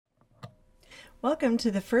Welcome to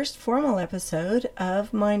the first formal episode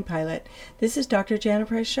of Mind Pilot. This is Dr. Jana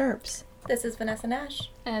Price Sharps. This is Vanessa Nash.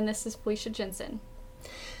 And this is Felicia Jensen.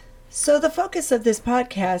 So the focus of this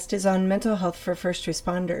podcast is on mental health for first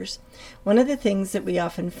responders. One of the things that we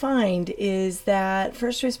often find is that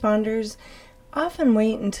first responders often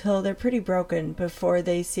wait until they're pretty broken before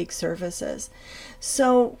they seek services.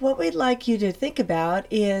 So what we'd like you to think about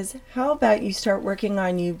is, how about you start working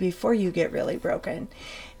on you before you get really broken?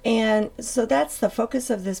 And so that's the focus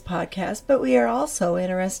of this podcast, but we are also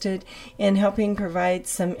interested in helping provide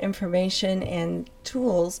some information and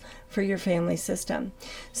tools for your family system.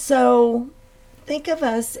 So think of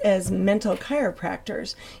us as mental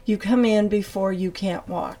chiropractors. You come in before you can't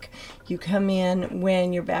walk. You come in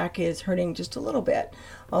when your back is hurting just a little bit.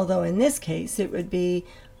 Although in this case, it would be,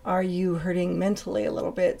 are you hurting mentally a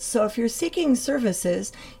little bit? So if you're seeking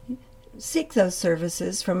services, seek those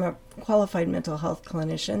services from a qualified mental health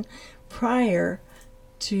clinician prior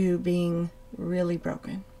to being really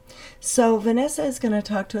broken. So Vanessa is going to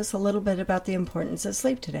talk to us a little bit about the importance of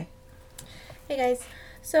sleep today. Hey guys.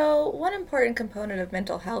 So one important component of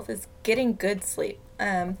mental health is getting good sleep.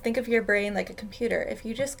 Think of your brain like a computer. If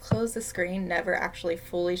you just close the screen, never actually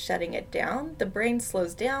fully shutting it down, the brain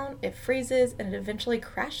slows down, it freezes, and it eventually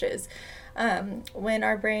crashes. When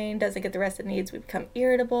our brain doesn't get the rest it needs, we become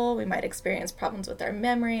irritable. We might experience problems with our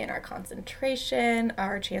memory and our concentration.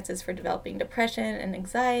 Our chances for developing depression and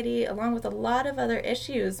anxiety, along with a lot of other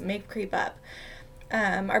issues, may creep up.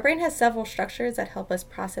 Our brain has several structures that help us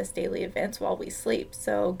process daily events while we sleep.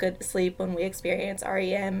 So good sleep, when we experience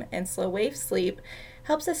REM and slow wave sleep,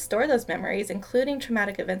 helps us store those memories, including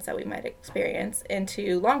traumatic events that we might experience,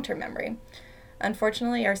 into long-term memory.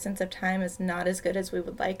 Unfortunately, our sense of time is not as good as we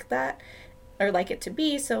would like it to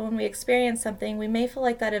be, so when we experience something, we may feel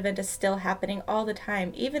like that event is still happening all the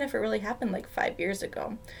time, even if it really happened like 5 years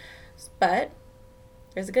ago. But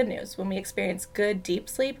there's the good news. When we experience good, deep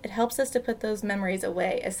sleep, it helps us to put those memories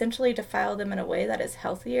away, essentially to file them in a way that is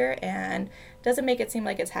healthier and doesn't make it seem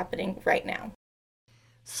like it's happening right now.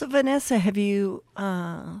 So Vanessa, have you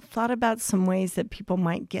thought about some ways that people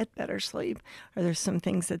might get better sleep? Are there some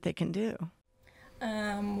things that they can do?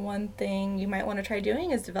 One thing you might want to try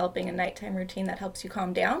doing is developing a nighttime routine that helps you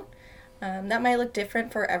calm down. That might look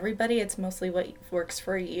different for everybody. It's mostly what works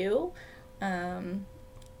for you.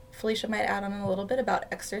 Felicia might add on a little bit about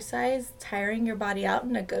exercise, tiring your body out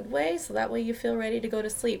in a good way, so that way you feel ready to go to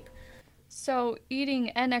sleep. So eating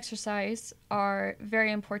and exercise are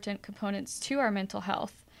very important components to our mental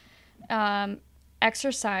health.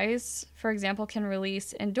 Exercise, for example, can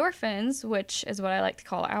release endorphins, which is what I like to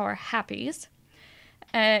call our happies.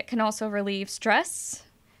 It can also relieve stress,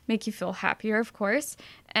 make you feel happier, of course,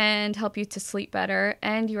 and help you to sleep better.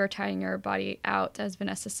 And you are tiring your body out, as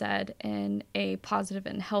Vanessa said, in a positive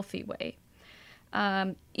and healthy way.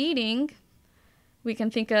 Eating, we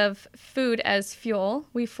can think of food as fuel.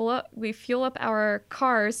 We fuel up our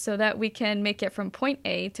cars so that we can make it from point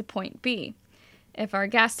A to point B. If our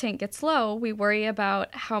gas tank gets low, we worry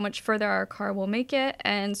about how much further our car will make it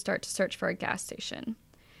and start to search for a gas station.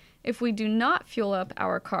 If we do not fuel up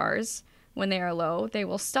our cars when they are low, they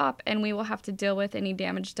will stop and we will have to deal with any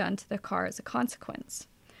damage done to the car as a consequence.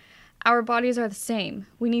 Our bodies are the same.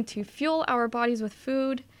 We need to fuel our bodies with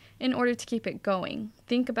food in order to keep it going.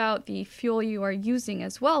 Think about the fuel you are using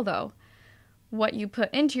as well, though. What you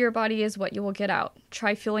put into your body is what you will get out.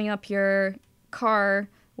 Try fueling up your car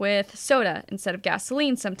with soda instead of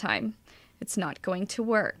gasoline sometime. It's not going to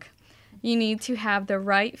work. You need to have the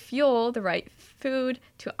right fuel, the right food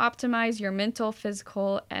to optimize your mental,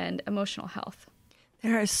 physical, and emotional health.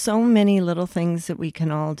 There are so many little things that we can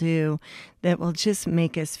all do that will just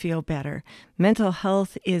make us feel better. Mental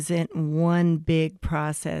health isn't one big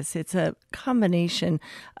process. It's a combination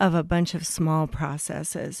of a bunch of small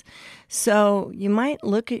processes. So you might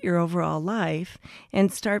look at your overall life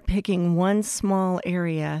and start picking one small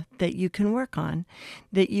area that you can work on,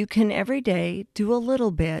 that you can every day do a little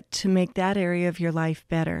bit to make that area of your life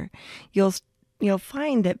better. You'll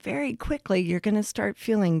find that very quickly you're going to start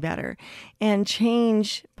feeling better. And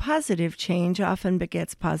positive change often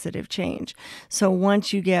begets positive change. So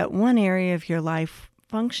once you get one area of your life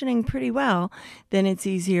functioning pretty well, then it's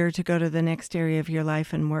easier to go to the next area of your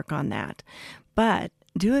life and work on that. But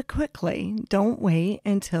do it quickly. Don't wait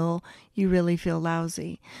until you really feel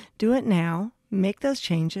lousy. Do it now. Make those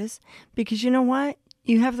changes, because you know what?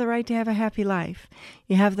 You have the right to have a happy life.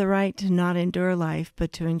 You have the right to not endure life,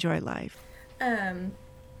 but to enjoy life.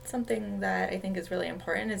 Something that I think is really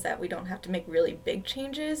important is that we don't have to make really big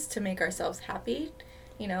changes to make ourselves happy.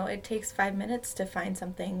 It takes 5 minutes to find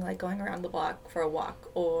something like going around the block for a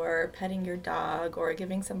walk or petting your dog or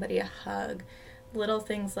giving somebody a hug. Little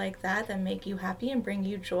things like that that make you happy and bring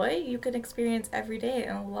you joy, you can experience every day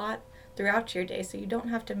and a lot throughout your day. So you don't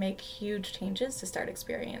have to make huge changes to start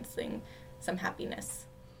experiencing some happiness.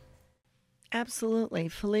 Absolutely.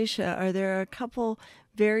 Felicia, are there a couple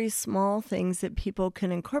very small things that people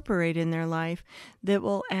can incorporate in their life that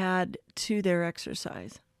will add to their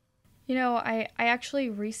exercise? I actually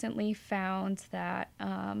recently found that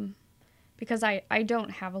because I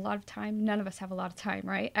don't have a lot of time, none of us have a lot of time,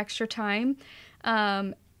 right? Extra time.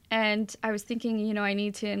 And I was thinking, I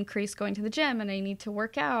need to increase going to the gym and I need to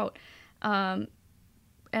work out. And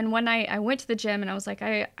one night I went to the gym and I was like,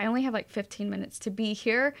 I only have like 15 minutes to be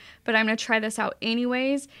here, but I'm going to try this out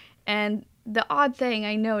anyways. And the odd thing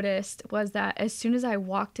I noticed was that as soon as I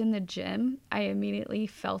walked in the gym, I immediately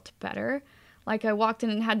felt better. Like I walked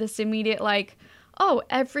in and had this immediate oh,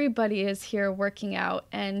 everybody is here working out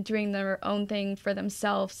and doing their own thing for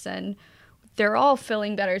themselves and they're all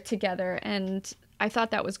feeling better together. And I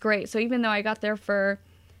thought that was great. So even though I got there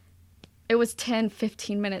it was 10,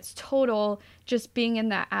 15 minutes total, just being in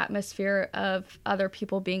that atmosphere of other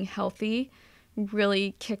people being healthy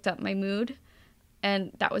really kicked up my mood.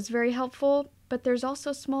 And that was very helpful. But there's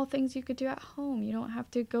also small things you could do at home. You don't have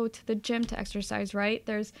to go to the gym to exercise, right?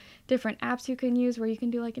 There's different apps you can use where you can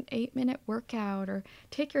do like an 8-minute workout or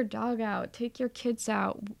take your dog out, take your kids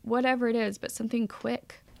out, whatever it is, but something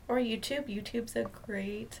quick. Or YouTube. YouTube's a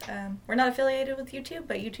great, we're not affiliated with YouTube,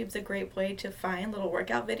 but YouTube's a great way to find little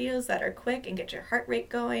workout videos that are quick and get your heart rate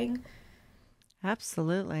going.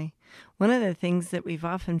 Absolutely. One of the things that we've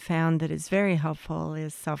often found that is very helpful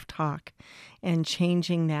is self-talk and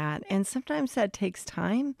changing that. And sometimes that takes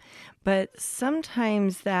time, but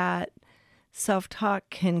sometimes that self-talk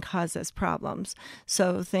can cause us problems.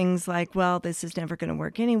 So things like, well, this is never going to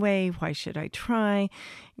work anyway. Why should I try?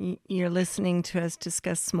 You're listening to us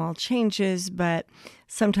discuss small changes, but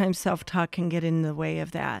sometimes self-talk can get in the way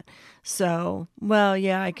of that. So, well,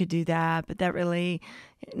 yeah, I could do that, but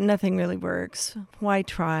nothing really works. Why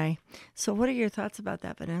try? So what are your thoughts about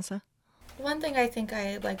that, Vanessa? One thing I think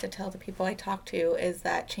I like to tell the people I talk to is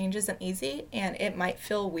that change isn't easy and it might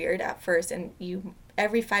feel weird at first, and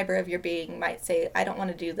every fiber of your being might say, I don't want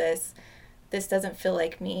to do this. This doesn't feel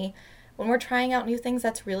like me. When we're trying out new things,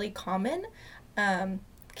 that's really common.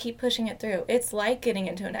 Keep pushing it through. It's like getting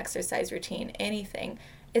into an exercise routine, anything.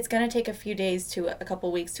 It's going to take a few days to a couple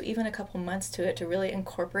weeks to even a couple months to it to really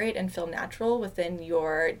incorporate and feel natural within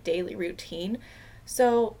your daily routine.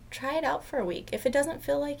 So try it out for a week. If it doesn't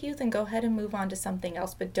feel like you, then go ahead and move on to something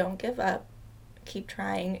else, but don't give up. Keep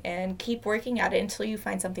trying and keep working at it until you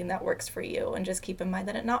find something that works for you. And just keep in mind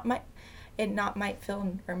that it might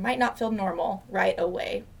not feel normal right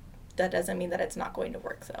away. That doesn't mean that it's not going to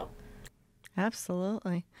work, though.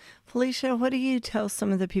 Absolutely. Felicia, what do you tell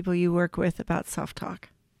some of the people you work with about self-talk?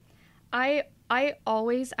 I'm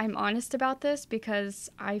honest about this because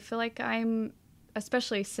I feel like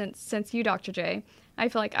especially since you, Dr. J, I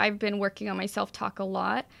feel like I've been working on my self-talk a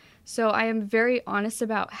lot. So I am very honest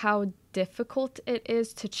about how difficult it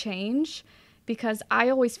is to change because I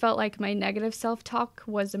always felt like my negative self-talk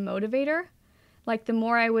was a motivator. Like the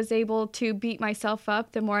more I was able to beat myself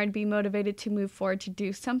up, the more I'd be motivated to move forward to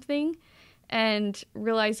do something, and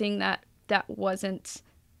realizing that that wasn't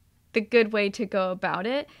the good way to go about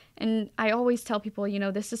it. And I always tell people,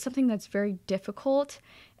 this is something that's very difficult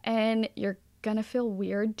and you're going to feel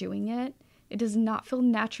weird doing it. It does not feel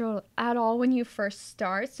natural at all when you first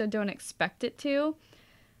start, so don't expect it to.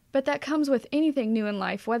 But that comes with anything new in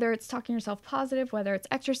life, whether it's talking yourself positive, whether it's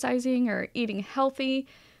exercising or eating healthy.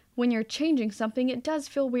 When you're changing something, it does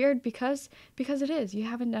feel weird because it is. You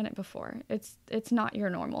haven't done it before. It's not your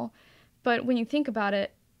normal. But when you think about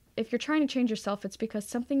it, if you're trying to change yourself, it's because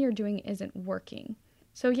something you're doing isn't working.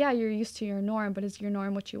 So yeah, you're used to your norm, but is your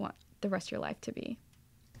norm what you want the rest of your life to be?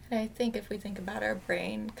 And I think if we think about our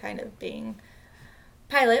brain kind of being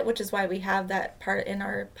pilot, which is why we have that part in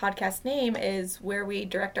our podcast name, is where we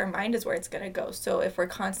direct our mind is where it's going to go. So if we're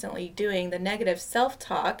constantly doing the negative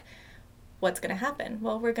self-talk, what's going to happen?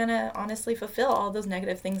 Well, we're going to honestly fulfill all those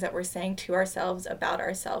negative things that we're saying to ourselves about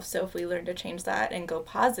ourselves. So if we learn to change that and go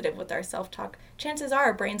positive with our self-talk, chances are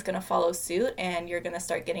our brain's going to follow suit and you're going to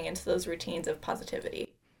start getting into those routines of positivity.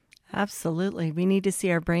 Absolutely. We need to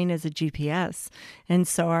see our brain as a GPS. And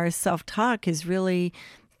so our self-talk is really,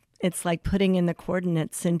 it's like putting in the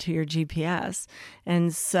coordinates into your GPS.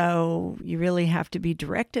 And so you really have to be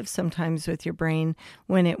directive sometimes with your brain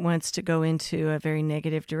when it wants to go into a very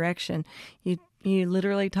negative direction. You You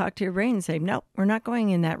literally talk to your brain and say, no, we're not going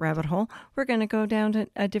in that rabbit hole. We're going to go down to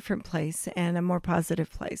a different place and a more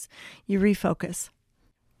positive place. You refocus.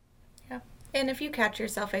 Yeah. And if you catch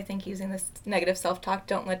yourself, I think, using this negative self-talk,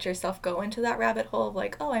 don't let yourself go into that rabbit hole of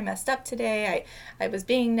like, oh, I messed up today. I was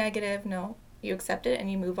being negative. No, you accept it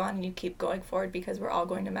and you move on and you keep going forward, because we're all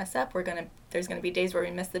going to mess up. There's going to be days where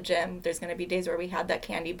we miss the gym. There's going to be days where we had that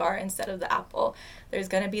candy bar instead of the apple. There's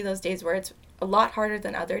going to be those days where it's a lot harder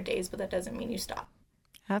than other days, but that doesn't mean you stop.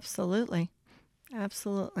 Absolutely.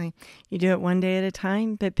 Absolutely. You do it one day at a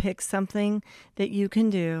time, but pick something that you can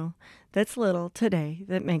do that's little today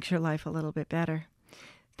that makes your life a little bit better.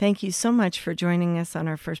 Thank you so much for joining us on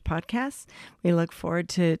our first podcast. We look forward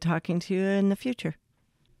to talking to you in the future.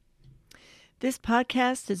 This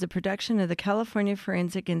podcast is a production of the California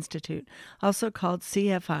Forensic Institute, also called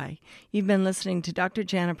CFI. You've been listening to Dr.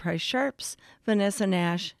 Jana Price Sharps, Vanessa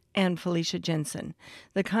Nash, and Felicia Jensen.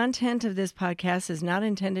 The content of this podcast is not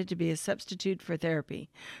intended to be a substitute for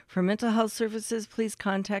therapy. For mental health services, please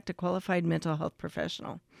contact a qualified mental health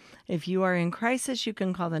professional. If you are in crisis, you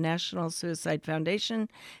can call the National Suicide Foundation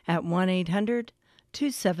at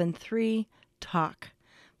 1-800-273-TALK.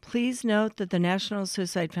 Please note that the National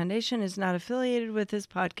Suicide Foundation is not affiliated with this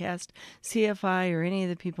podcast, CFI, or any of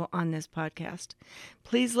the people on this podcast.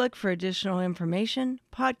 Please look for additional information,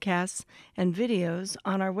 podcasts, and videos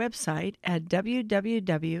on our website at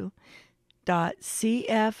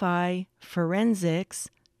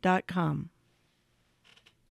www.cfiforensics.com.